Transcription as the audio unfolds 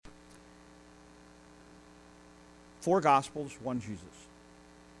4 Gospels, 1 Jesus.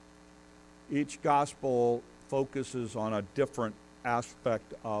 Each Gospel focuses on a different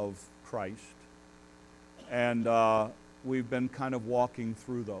aspect of Christ. And we've been kind of walking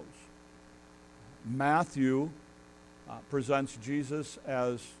through those. Matthew presents Jesus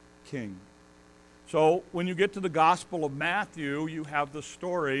as king. So when you get to the Gospel of Matthew, you have the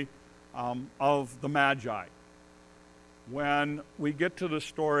story of the Magi. When we get to the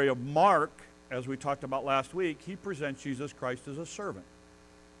story of Mark, as we talked about last week, he presents Jesus Christ as a servant.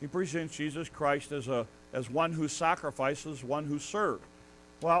 He presents Jesus Christ as one who sacrifices, one who served.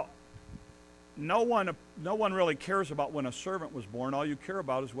 Well, no one really cares about when a servant was born. All you care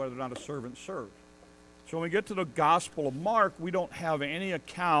about is whether or not a servant served. So when we get to the Gospel of Mark, we don't have any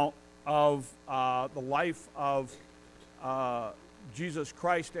account of the life of Jesus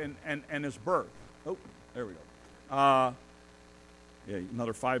Christ and his birth. Oh, there we go. Yeah,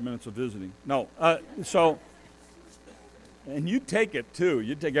 another 5 minutes of visiting. No, and you take it too.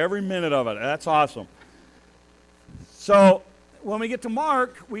 You take every minute of it. That's awesome. So when we get to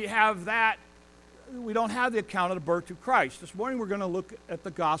Mark, we have that. We don't have the account of the birth of Christ. This morning we're going to look at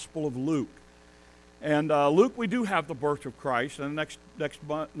the Gospel of Luke. And Luke, we do have the birth of Christ, and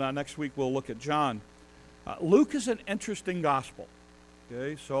next week we'll look at John. Luke is an interesting gospel.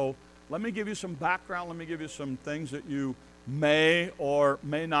 Okay, so let me give you some background. Let me give you some things that you may or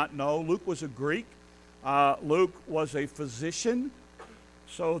may not know. Luke was a Greek. Luke was a physician.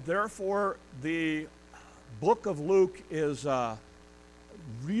 So therefore, the book of Luke is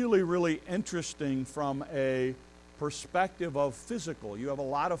really, really interesting from a perspective of physical. You have a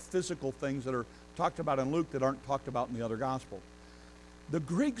lot of physical things that are talked about in Luke that aren't talked about in the other Gospels. The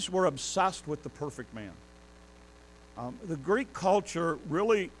Greeks were obsessed with the perfect man. The Greek culture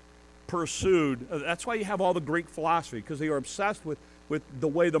really pursued, that's why you have all the Greek philosophy, because they are obsessed with the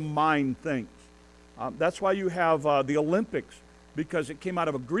way the mind thinks. That's why you have the Olympics, because it came out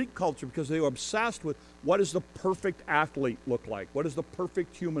of a Greek culture, because they were obsessed with what does the perfect athlete look like? What does the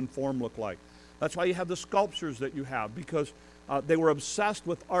perfect human form look like? That's why you have the sculptures that you have, because they were obsessed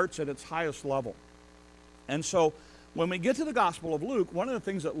with arts at its highest level. And so when we get to the Gospel of Luke, one of the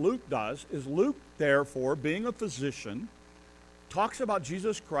things that Luke does is Luke, therefore, being a physician, talks about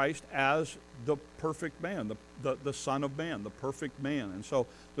Jesus Christ as the perfect man, the Son of Man, the perfect man. And so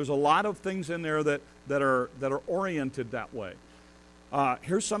there's a lot of things in there that are oriented that way.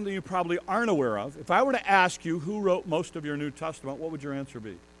 Here's something you probably aren't aware of. If I were to ask you who wrote most of your New Testament, what would your answer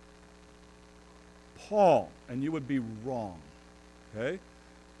be? Paul, and you would be wrong. Okay?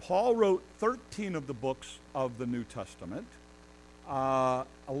 Paul wrote 13 of the books of the New Testament, a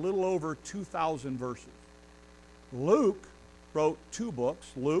little over 2,000 verses. Luke wrote 2 books,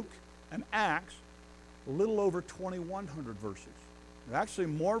 Luke and Acts, a little over 2,100 verses. There are actually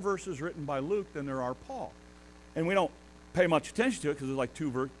more verses written by Luke than there are Paul. And we don't pay much attention to it because there's like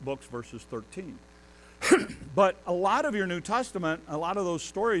 2 books versus 13. But a lot of your New Testament, a lot of those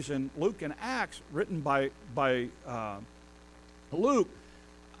stories in Luke and Acts written by Luke,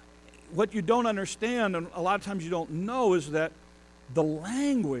 what you don't understand, and a lot of times you don't know, is that the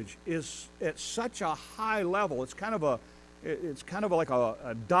language is at such a high level. It's kind of like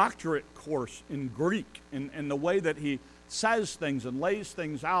a doctorate course in Greek, in the way that he says things and lays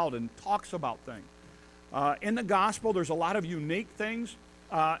things out and talks about things. In the gospel, there's a lot of unique things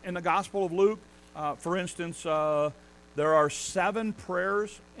in the Gospel of Luke. For instance, there are 7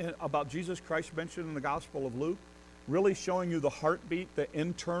 prayers about Jesus Christ mentioned in the Gospel of Luke, really showing you the heartbeat, the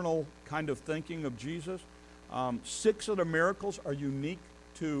internal kind of thinking of Jesus. 6 of the miracles are unique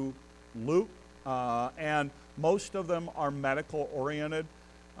to Luke, and most of them are medical oriented.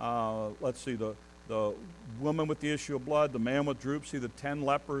 Let's see, the woman with the issue of blood, the man with dropsy, the 10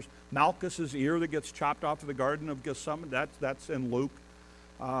 lepers, Malchus's ear that gets chopped off in the Garden of Gethsemane, that's in Luke.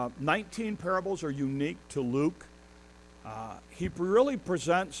 19 parables are unique to Luke. He really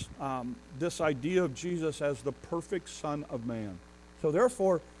presents this idea of Jesus as the perfect Son of Man. So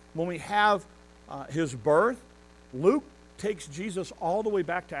therefore, when we have his birth, Luke takes Jesus all the way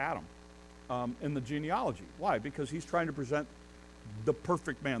back to Adam in the genealogy. Why? Because he's trying to present the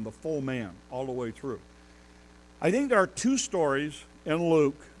perfect man, the full man, all the way through. I think there are 2 stories in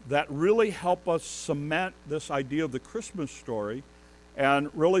Luke that really help us cement this idea of the Christmas story and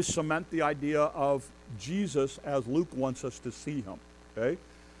really cement the idea of Jesus as Luke wants us to see him. Okay?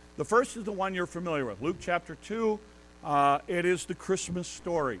 The first is the one you're familiar with, Luke chapter 2. It is the Christmas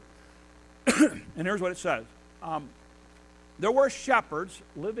story. And here's what it says. There were shepherds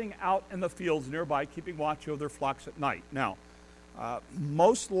living out in the fields nearby, keeping watch over their flocks at night. Now,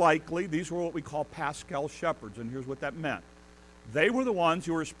 most likely, these were what we call Paschal shepherds, and here's what that meant. They were the ones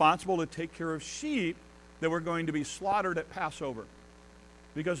who were responsible to take care of sheep that were going to be slaughtered at Passover.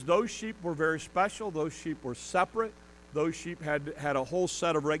 Because those sheep were very special, those sheep were separate, those sheep had a whole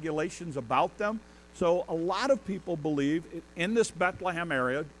set of regulations about them. So a lot of people believe in this Bethlehem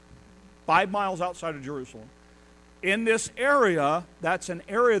area, 5 miles outside of Jerusalem, in this area, that's an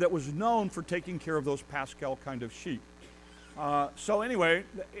area that was known for taking care of those Paschal kind of sheep. So anyway,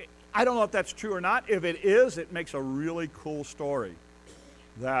 I don't know if that's true or not. If it is, it makes a really cool story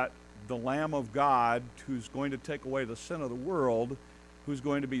that the Lamb of God, who's going to take away the sin of the world, who's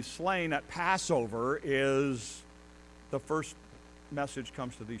going to be slain at Passover, is the first message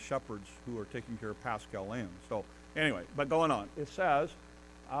comes to these shepherds who are taking care of Paschal lambs. So anyway, but going on, it says,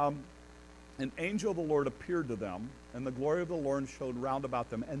 an angel of the Lord appeared to them, and the glory of the Lord shone round about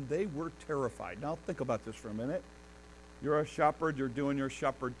them, and they were terrified. Now think about this for a minute. You're a shepherd, you're doing your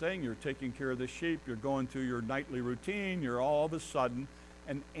shepherd thing, you're taking care of the sheep, you're going through your nightly routine, you're all of a sudden,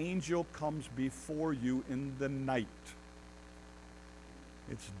 an angel comes before you in the night.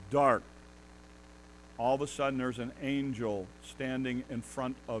 It's dark. All of a sudden there's an angel standing in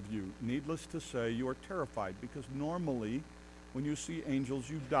front of you. Needless to say, you are terrified because normally when you see angels,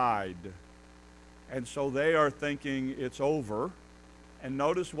 you died. And so they are thinking it's over. And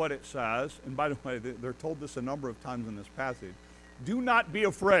notice what it says. And by the way, they're told this a number of times in this passage. Do not be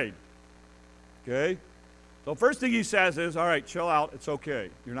afraid. Okay? So first thing he says is, all right, chill out. It's okay.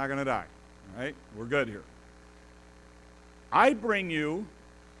 You're not going to die. All right? We're good here. I bring you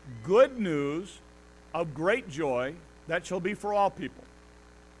good news of great joy that shall be for all people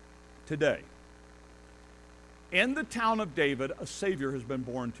today. In the town of David, a Savior has been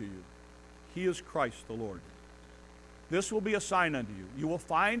born to you. He is Christ the Lord. This will be a sign unto you. You will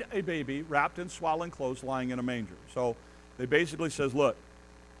find a baby wrapped in swaddling clothes lying in a manger. So they basically says, look,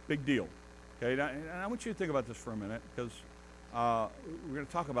 big deal. Okay, and I want you to think about this for a minute because we're going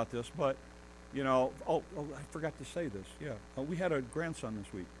to talk about this, but you know, oh, I forgot to say this. Yeah, we had a grandson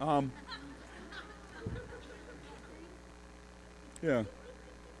this week. Yeah.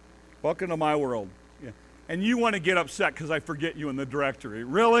 Welcome to my world. Yeah. And you want to get upset because I forget you in the directory.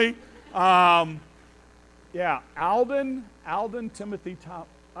 Really? Yeah. Alden, Timothy,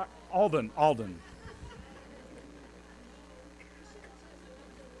 Alden.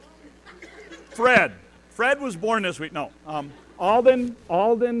 Fred was born this week. No.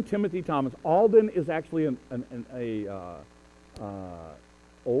 Alden, Timothy Thomas. Alden is actually an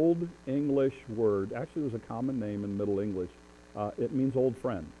Old English word. Actually, it was a common name in Middle English. It means old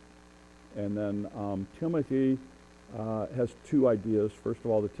friend. And then Timothy has two ideas. First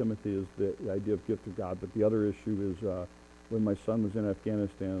of all, the Timothy is the idea of gift of God, but the other issue is when my son was in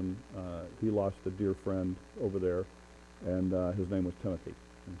Afghanistan, he lost a dear friend over there, and his name was Timothy.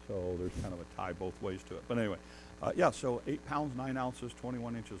 And so there's kind of a tie both ways to it. But anyway, yeah, so 8 pounds, 9 ounces,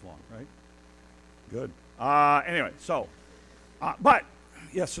 21 inches long, right? Good. Anyway, so, but,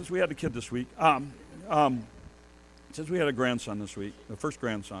 yes, since we had a kid this week, since we had a grandson this week, the first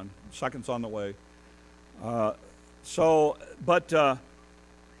grandson, second's on the way.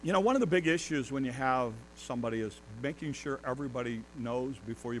 You know, one of the big issues when you have somebody is making sure everybody knows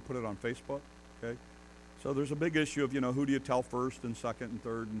before you put it on Facebook, okay? So there's a big issue of, you know, who do you tell first and second and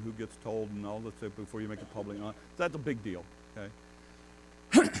third and who gets told and all that stuff before you make it public. That's a big deal, okay?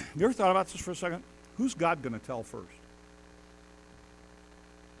 You ever thought about this for a second? Who's God going to tell first?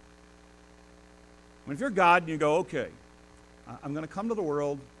 I mean, if you're God and you go, okay, I'm going to come to the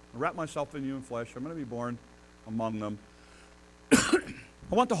world, wrap myself in human flesh, I'm going to be born among them.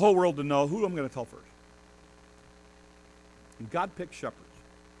 I want the whole world to know who I'm going to tell first. And God picked shepherds.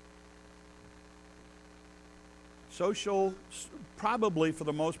 Probably for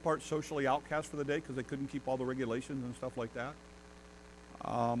the most part, socially outcast for the day because they couldn't keep all the regulations and stuff like that.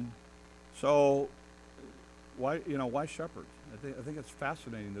 So why shepherds? I think it's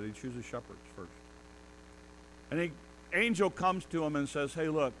fascinating that he chooses shepherds first. And the angel comes to him and says, hey,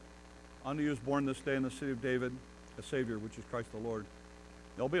 look, unto you is born this day in the city of David a Savior, which is Christ the Lord.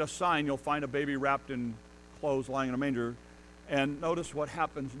 There'll be a sign. You'll find a baby wrapped in clothes lying in a manger. And notice what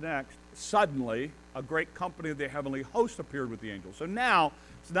happens next. Suddenly, a great company of the heavenly host appeared with the angel. So now,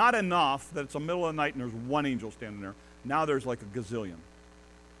 it's not enough that it's the middle of the night and there's one angel standing there. Now there's like a gazillion.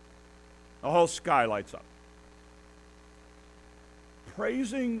 The whole sky lights up.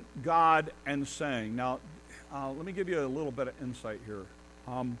 Praising God and saying, now, let me give you a little bit of insight here.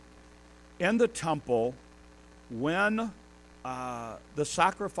 In the temple, when the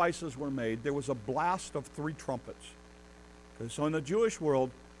sacrifices were made, there was a blast of 3 trumpets. Okay, so in the Jewish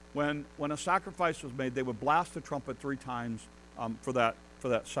world, when a sacrifice was made, they would blast the trumpet 3 times for that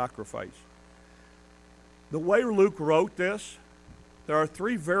sacrifice. The way Luke wrote this, there are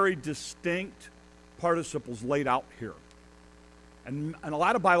 3 very distinct participles laid out here. And a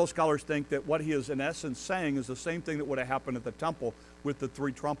lot of Bible scholars think that what he is in essence saying is the same thing that would have happened at the temple with the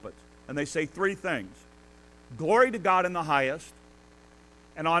three trumpets. And they say three things. Glory to God in the highest,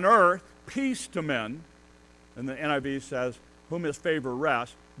 and on earth, peace to men. And the NIV says, whom his favor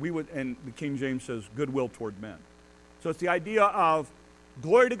rests. And the King James says, goodwill toward men. So it's the idea of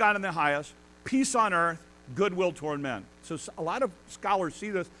glory to God in the highest, peace on earth, goodwill toward men. So a lot of scholars see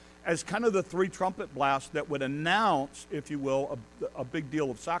this as kind of the three trumpet blasts that would announce, if you will, a big deal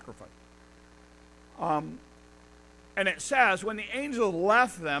of sacrifice. And it says, when the angel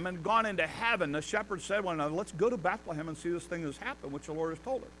left them and gone into heaven, the shepherds said to one another, let's go to Bethlehem and see this thing that's happened, which the Lord has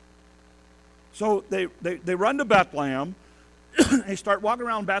told us. So they run to Bethlehem. They start walking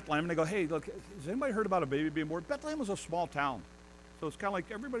around Bethlehem, and they go, hey, look, has anybody heard about a baby being born? Bethlehem was a small town. So it's kind of like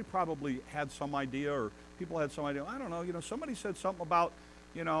everybody probably had some idea, or people had some idea. I don't know, somebody said something about,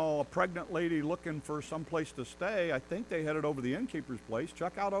 a pregnant lady looking for some place to stay. I think they headed over to the innkeeper's place.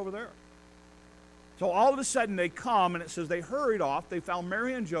 Check out over there. So all of a sudden they come, and it says they hurried off. They found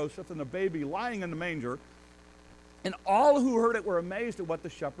Mary and Joseph and the baby lying in the manger. And all who heard it were amazed at what the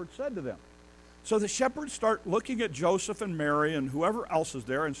shepherds said to them. So the shepherds start looking at Joseph and Mary and whoever else is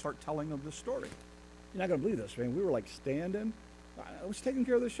there and start telling them the story. You're not going to believe this, man. We were like standing. I was taking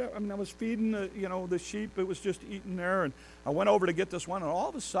care of the sheep. I was feeding the sheep. It was just eating there. And I went over to get this one, and all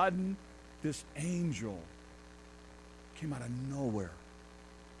of a sudden, this angel came out of nowhere.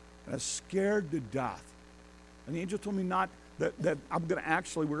 And I was scared to death. And the angel told me not that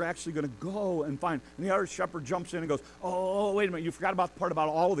we're actually going to go and find. And the other shepherd jumps in and goes, oh, wait a minute, you forgot about the part about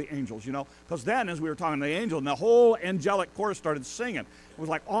all of the angels, Because then, as we were talking to the angel, and the whole angelic chorus started singing. It was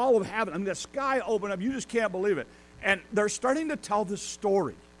like all of heaven. The sky opened up. You just can't believe it. And they're starting to tell this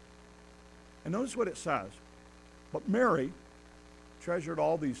story. And notice what it says. But Mary treasured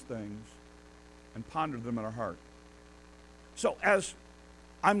all these things and pondered them in her heart. So as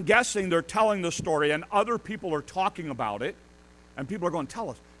I'm guessing they're telling the story and other people are talking about it, and people are going to tell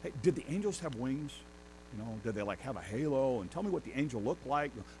us, hey, did the angels have wings? Did they have a halo? And tell me what the angel looked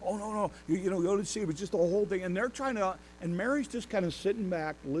like. Oh, no. You didn't see it. It was just the whole thing. And they're trying to, and Mary's just kind of sitting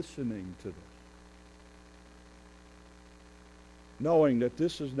back listening to this, knowing that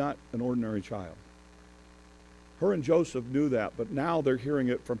this is not an ordinary child. Her and Joseph knew that, but now they're hearing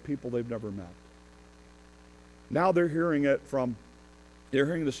it from people they've never met. Now they're hearing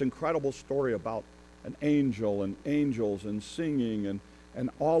this incredible story about an angel and angels and singing and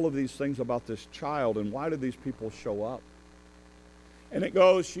all of these things about this child, and why did these people show up? And it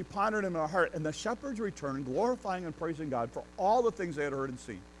goes, she pondered him in her heart, and the shepherds returned, glorifying and praising God for all the things they had heard and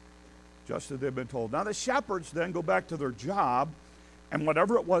seen, just as they'd been told. Now the shepherds then go back to their job, and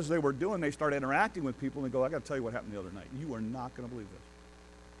whatever it was they were doing, they start interacting with people, and they go, I got to tell you what happened the other night. You are not going to believe this.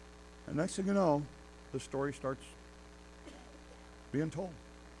 And next thing you know, the story starts being told.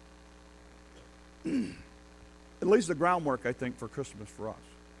 It lays the groundwork, I think, for Christmas for us.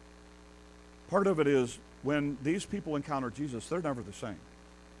 Part of it is when these people encounter Jesus, they're never the same.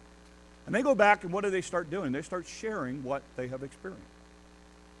 And they go back, and what do they start doing? They start sharing what they have experienced.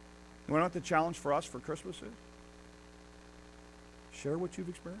 You know what the challenge for us for Christmas is? Share what you've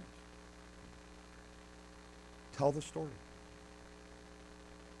experienced. Tell the story.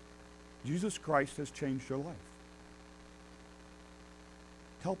 Jesus Christ has changed your life.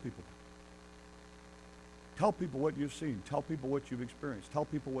 Tell people. Tell people what you've seen. Tell people what you've experienced. Tell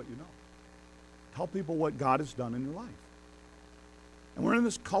people what you know. Tell people what God has done in your life. And we're in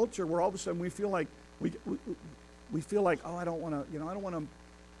this culture where all of a sudden we feel like we feel like, oh, I don't want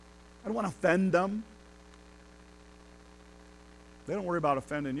to offend them. They don't worry about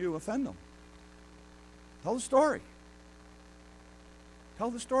offending you. Offend them. Tell the story. Tell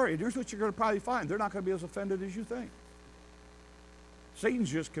the story. And here's what you're going to probably find. They're not going to be as offended as you think.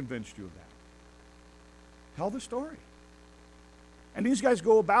 Satan's just convinced you of that. Tell the story. And these guys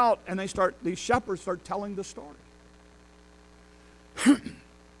go about and these shepherds start telling the story.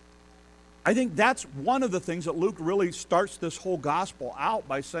 I think that's one of the things that Luke really starts this whole gospel out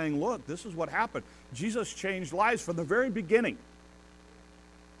by saying, look, this is what happened. Jesus changed lives from the very beginning.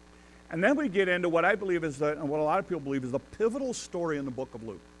 And then we get into what I believe is and what a lot of people believe is the pivotal story in the book of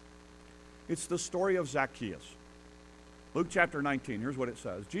Luke. It's the story of Zacchaeus. Luke chapter 19, here's what it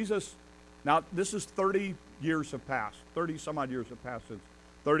says. Jesus, now this is 30 years have passed. 30 some odd years have passed since,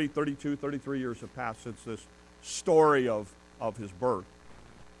 30, 32, 33 years have passed since this story of his birth.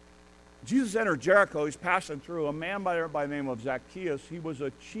 Jesus entered Jericho. He's passing through. A man by the name of Zacchaeus, he was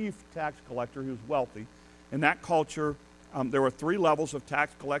a chief tax collector. He was wealthy. In that culture, there were three levels of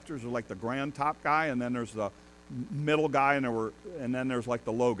tax collectors. There's like the grand top guy, and then there's the middle guy, and then there's like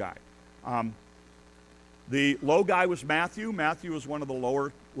the low guy. The low guy was Matthew. Matthew was one of the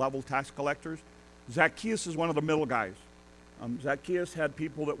lower level tax collectors. Zacchaeus is one of the middle guys. Zacchaeus had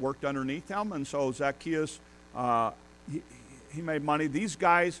people that worked underneath him, and so Zacchaeus, he made money. These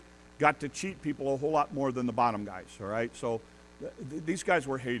guys got to cheat people a whole lot more than the bottom guys, all right? So these guys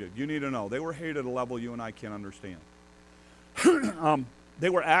were hated. You need to know. They were hated at a level you and I can't understand. They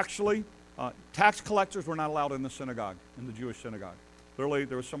were actually, tax collectors were not allowed in the synagogue, in the Jewish synagogue. Literally,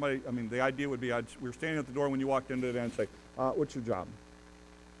 there was somebody, the idea would be, we were standing at the door when you walked into it and say, what's your job?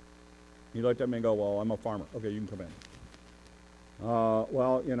 You looked at me and go, well, I'm a farmer. Okay, you can come in.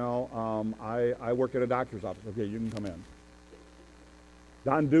 I work at a doctor's office. Okay, you can come in.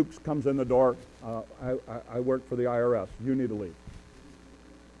 Don Dukes comes in the door. I work for the IRS. You need to leave.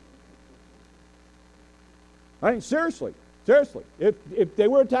 I mean, seriously. If they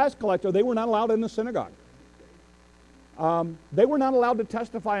were a tax collector, they were not allowed in the synagogue. They were not allowed to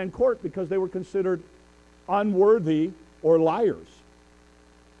testify in court because they were considered unworthy or liars.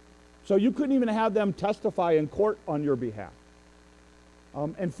 So you couldn't even have them testify in court on your behalf.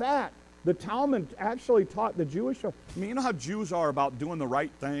 In fact, the Talmud actually taught the Jewish, you know how Jews are about doing the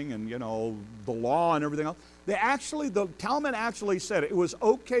right thing and, the law and everything else? The Talmud actually said it was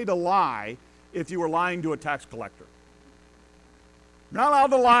okay to lie if you were lying to a tax collector. You're not allowed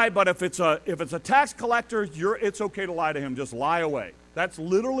to lie, but if it's a tax collector, it's okay to lie to him. Just lie away. That's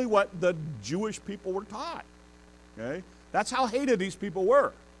literally what the Jewish people were taught. Okay? That's how hated these people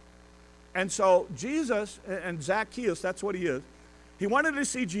were. And so Jesus and Zacchaeus, that's what he is. He wanted to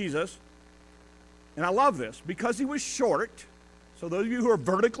see Jesus, and I love this, because he was short. So those of you who are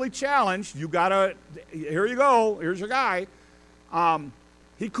vertically challenged, here you go, here's your guy.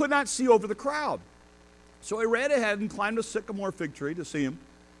 He could not see over the crowd. So he ran ahead and climbed a sycamore fig tree to see him,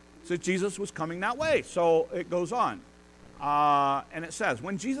 so Jesus was coming that way. So it goes on. And it says,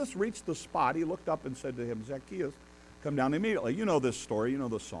 when Jesus reached the spot, he looked up and said to him, Zacchaeus, come down immediately. You know this story, you know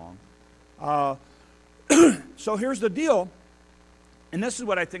the song. So here's the deal, and this is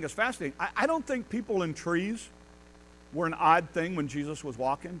what I think is fascinating. I don't think people in trees were an odd thing when Jesus was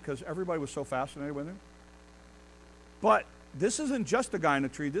walking, because everybody was so fascinated with him. But this isn't just a guy in a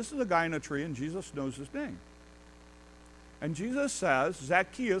tree. This is a guy in a tree, and Jesus knows his name. And Jesus says,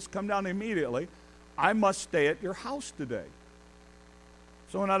 Zacchaeus, come down immediately. I must stay at your house today.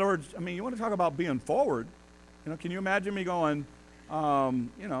 So in other words, you want to talk about being forward. Can you imagine me going,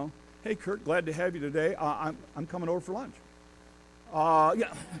 hey, Kurt, glad to have you today. I'm coming over for lunch.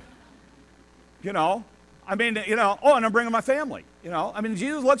 Yeah. And I'm bringing my family.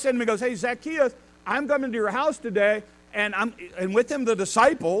 Jesus looks at him and goes, hey, Zacchaeus, I'm coming to your house today. And with him the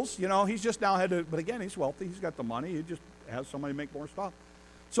disciples, he's just now but again, he's wealthy, he's got the money, he just has somebody make more stuff.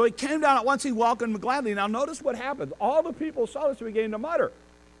 So he came down at once, he welcomed him gladly. Now notice what happened. All the people saw this and began to mutter,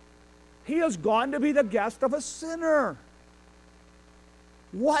 he has gone to be the guest of a sinner.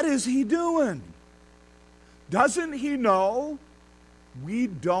 What is he doing? Doesn't he know we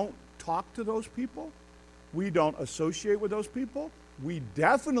don't talk to those people? We don't associate with those people? We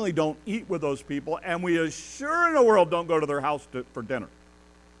definitely don't eat with those people, and we as sure in the world don't go to their house for dinner.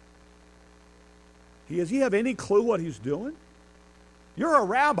 Does he have any clue what he's doing? You're a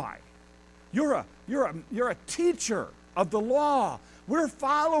rabbi. You're a teacher of the law. We're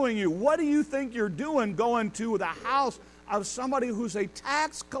following you. What do you think you're doing going to the house of somebody who's a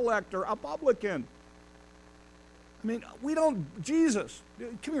tax collector, a publican? Jesus,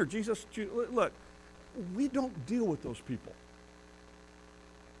 come here, Jesus, look, we don't deal with those people.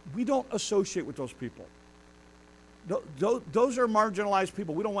 We don't associate with those people. Those are marginalized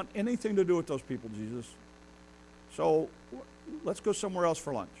people. We don't want anything to do with those people, Jesus. So let's go somewhere else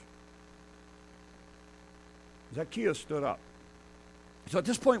for lunch. Zacchaeus stood up. So at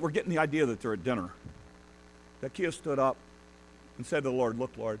this point, we're getting the idea that they're at dinner. Zacchaeus stood up and said to the Lord,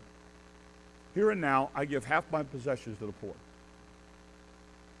 look, Lord, here and now I give half my possessions to the poor.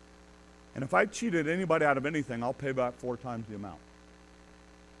 And if I cheated anybody out of anything, I'll pay back 4 times the amount.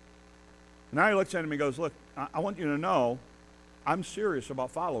 Now he looks at him and he goes, look, I want you to know I'm serious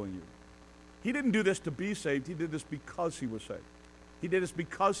about following you. He didn't do this to be saved. He did this because he was saved. He did this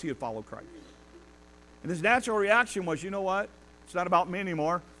because he had followed Christ. And his natural reaction was, you know what? It's not about me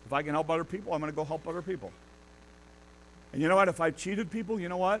anymore. If I can help other people, I'm going to go help other people. And you know what? If I cheated people, you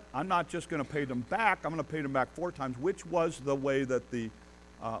know what? I'm not just going to pay them back. I'm going to pay them back 4 times, which was the way that the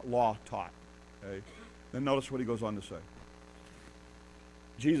law taught. Okay? Then notice what he goes on to say.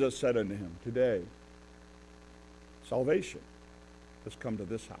 Jesus said unto him, today, salvation has come to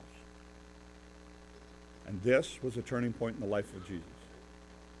this house. And this was a turning point in the life of Jesus,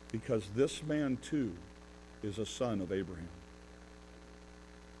 because this man too is a son of Abraham.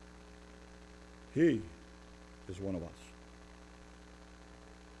 He is one of us.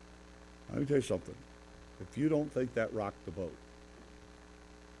 Let me tell you something. If you don't think that rocked the boat,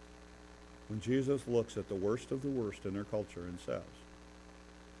 when Jesus looks at the worst of the worst in their culture and says,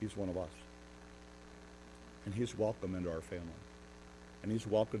 he's one of us. And he's welcome into our family. And he's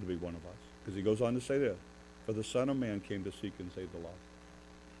welcome to be one of us. Because he goes on to say this, for the Son of Man came to seek and save the lost.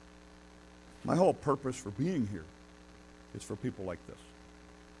 My whole purpose for being here is for people like this.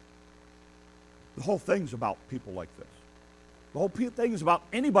 The whole thing's about people like this. The whole thing is about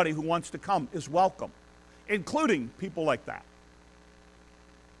anybody who wants to come is welcome, including people like that.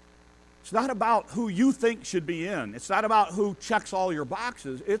 It's not about who you think should be in. It's not about who checks all your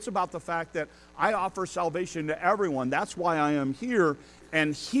boxes. It's about the fact that I offer salvation to everyone. That's why I am here,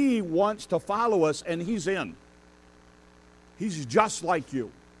 and he wants to follow us, and he's in. He's just like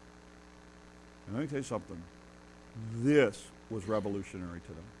you. And let me tell you something. This was revolutionary to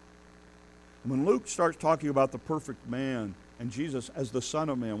them. When Luke starts talking about the perfect man and Jesus as the Son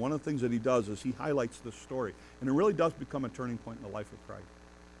of Man, one of the things that he does is he highlights this story. And it really does become a turning point in the life of Christ.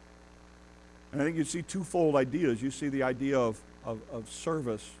 And I think you see twofold ideas. You see the idea of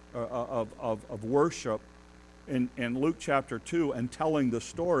service, of worship in Luke chapter 2 and telling the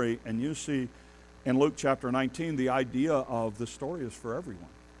story. And you see in Luke chapter 19 the idea of the story is for everyone.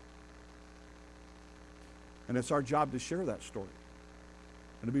 And it's our job to share that story.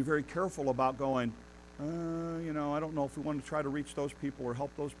 And to be very careful about going, I don't know if we want to try to reach those people or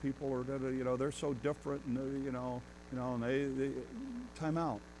help those people or, they're so different and, and they time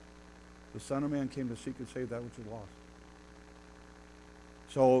out. The Son of Man came to seek and save that which is lost.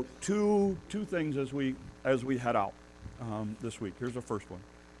 So two things as we head out this week. Here's the first one.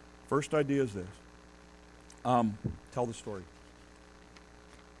 First idea is this. Tell the story.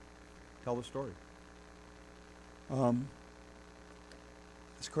 Tell the story.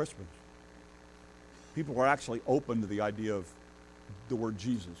 It's Christmas. People are actually open to the idea of the word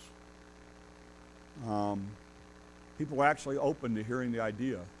Jesus. People are actually open to hearing the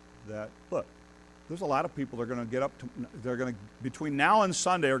idea that, look, there's a lot of people that are going to get up to, they're going to, between now and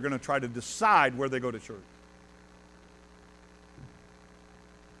Sunday, are going to try to decide where they go to church.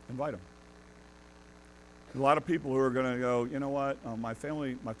 Invite them. There's a lot of people who are going to go, you know what, my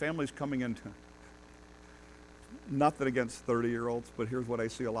family's coming into, nothing against 30-year-olds, but here's what I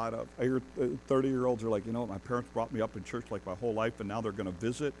see a lot of. I hear 30-year-olds are like, my parents brought me up in church like my whole life, and now they're going to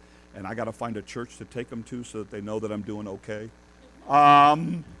visit, and I got to find a church to take them to so that they know that I'm doing okay.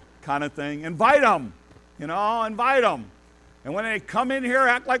 Kind of thing. Invite them. Invite them. And when they come in here,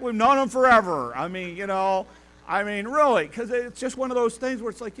 act like we've known them forever. Really, because it's just one of those things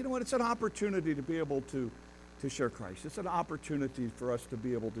where it's like, it's an opportunity to be able to share Christ. It's an opportunity for us to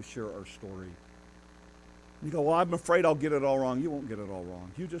be able to share our story. You go, well, I'm afraid I'll get it all wrong. You won't get it all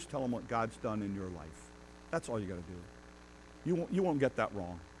wrong. You just tell them what God's done in your life. That's all you got to do. You won't get that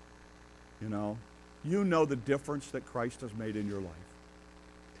wrong. You know the difference that Christ has made in your life.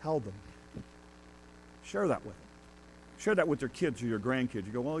 Tell them. Share that with them. Share that with your kids or your grandkids.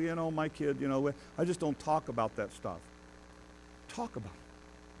 You go, well, my kid, I just don't talk about that stuff. Talk about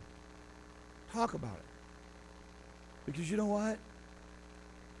it. Talk about it. Because you know what?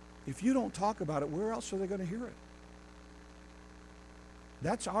 If you don't talk about it, where else are they going to hear it?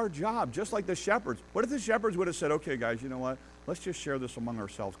 That's our job, just like the shepherds. What if the shepherds would have said, okay, guys, you know what? Let's just share this among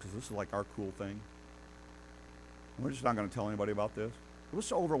ourselves because this is like our cool thing. And we're just not going to tell anybody about this. It was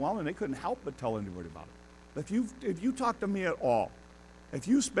so overwhelming, they couldn't help but tell anybody about it. If you talk to me at all, if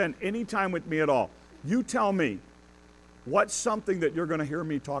you spend any time with me at all, you tell me what's something that you're going to hear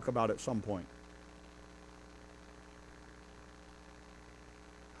me talk about at some point.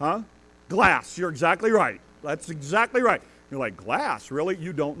 Huh? Glass. You're exactly right. That's exactly right. You're like, glass? Really?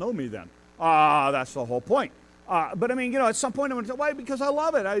 You don't know me then. That's the whole point. But at some point I'm going to say, why? Because I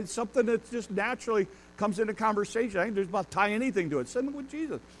love it. It's something that just naturally comes into conversation. I can just about tie anything to it. Same with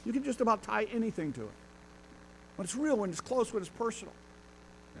Jesus. You can just about tie anything to it. When it's real, when it's close, when it's personal.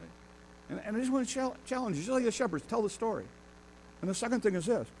 Okay? And I just want to challenge you, just like the shepherds, tell the story. And the second thing is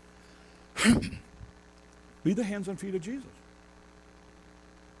this. Be the hands and feet of Jesus.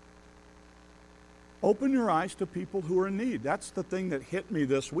 Open your eyes to people who are in need. That's the thing that hit me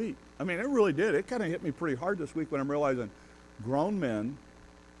this week. It really did. It kind of hit me pretty hard this week when I'm realizing grown men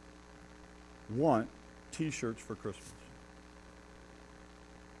want T-shirts for Christmas.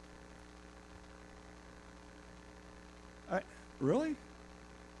 Really?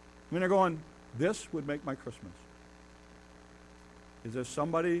 They're going, this would make my Christmas. Is if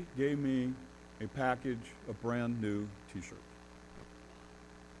somebody gave me a package of brand new T-shirts.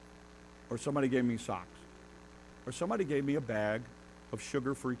 Or somebody gave me socks. Or somebody gave me a bag of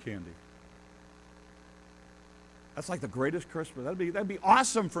sugar-free candy. That's like the greatest Christmas. That'd be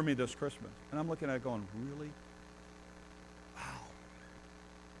awesome for me this Christmas. And I'm looking at it going, really? Wow.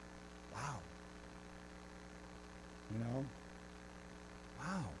 Wow. You know?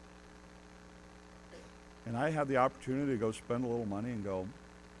 Wow. And I had the opportunity to go spend a little money and go,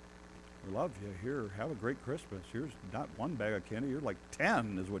 we love you. Here, have a great Christmas. Here's not one bag of candy. You're like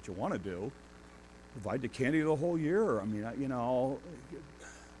 10 is what you want to do. Provide the candy the whole year. I mean,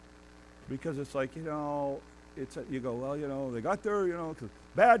 because it's like, you go, well, they got their,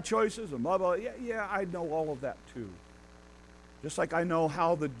 bad choices and blah, blah. Yeah, I know all of that too. Just like I know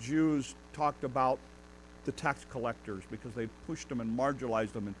how the Jews talked about the tax collectors because they pushed them and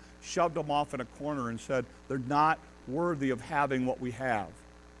marginalized them and shoved them off in a corner and said they're not worthy of having what we have.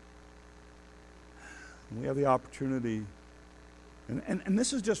 And we have the opportunity. And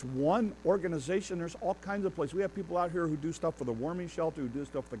this is just one organization. There's all kinds of places. We have people out here who do stuff for the warming shelter, who do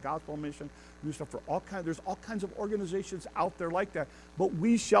stuff for the gospel mission, who do stuff for there's all kinds of organizations out there like that. But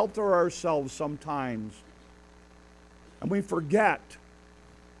we shelter ourselves sometimes. And we forget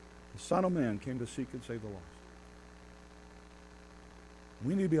the Son of Man came to seek and save the lost.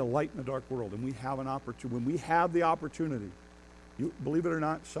 We need to be a light in a dark world, and we have an opportunity. When we have the opportunity, believe it or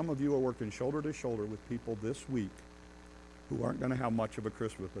not, some of you are working shoulder to shoulder with people this week who aren't going to have much of a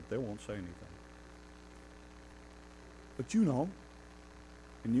Christmas, but they won't say anything. But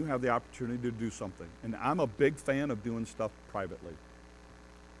and you have the opportunity to do something. And I'm a big fan of doing stuff privately.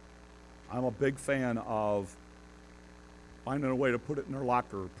 I'm a big fan of finding a way to put it in their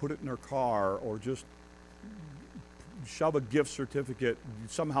locker, put it in their car, or just shove a gift certificate,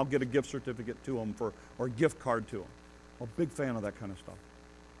 somehow get a gift certificate to them or a gift card to them. I'm a big fan of that kind of stuff.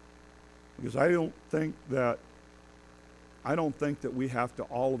 Because I don't think that we have to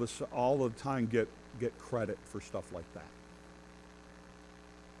all the time get credit for stuff like that.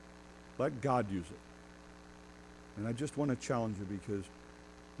 Let God use it. And I just want to challenge you because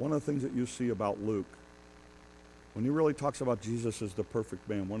one of the things that you see about Luke, when he really talks about Jesus as the perfect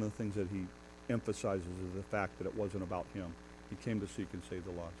man, one of the things that he emphasizes is the fact that it wasn't about him. He came to seek and save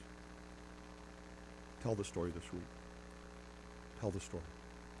the lost. Tell the story this week. Tell the story.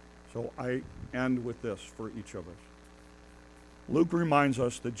 So I end with this for each of us. Luke reminds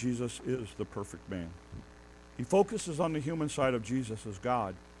us that Jesus is the perfect man. He focuses on the human side of Jesus as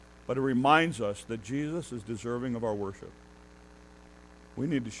God, but it reminds us that Jesus is deserving of our worship. We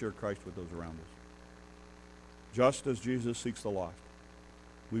need to share Christ with those around us. Just as Jesus seeks the lost,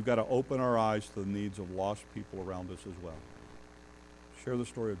 we've got to open our eyes to the needs of lost people around us as well. Share the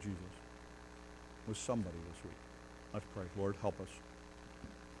story of Jesus with somebody this week. Let's pray. Lord, help us.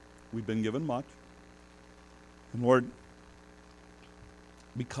 We've been given much. And Lord,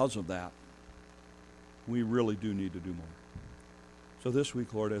 because of that, we really do need to do more. So this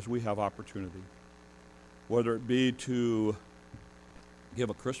week, Lord, as we have opportunity, whether it be to give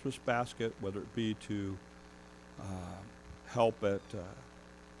a Christmas basket, whether it be to help at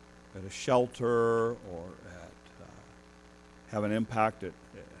a shelter or have an impact at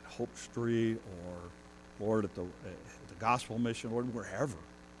Hope Street or, Lord, at the gospel mission, Lord, wherever.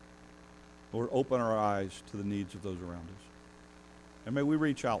 Lord, open our eyes to the needs of those around us. And may we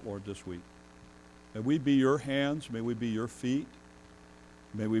reach out, Lord, this week. May we be your hands. May we be your feet.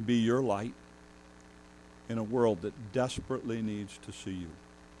 May we be your light in a world that desperately needs to see you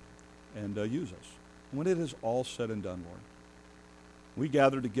and use us. When it is all said and done, Lord, we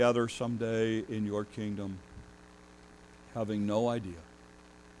gather together someday in your kingdom having no idea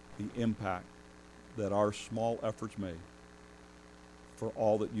the impact that our small efforts made for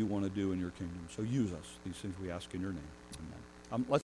all that you want to do in your kingdom. So use us. These things we ask in your name. Amen. Let's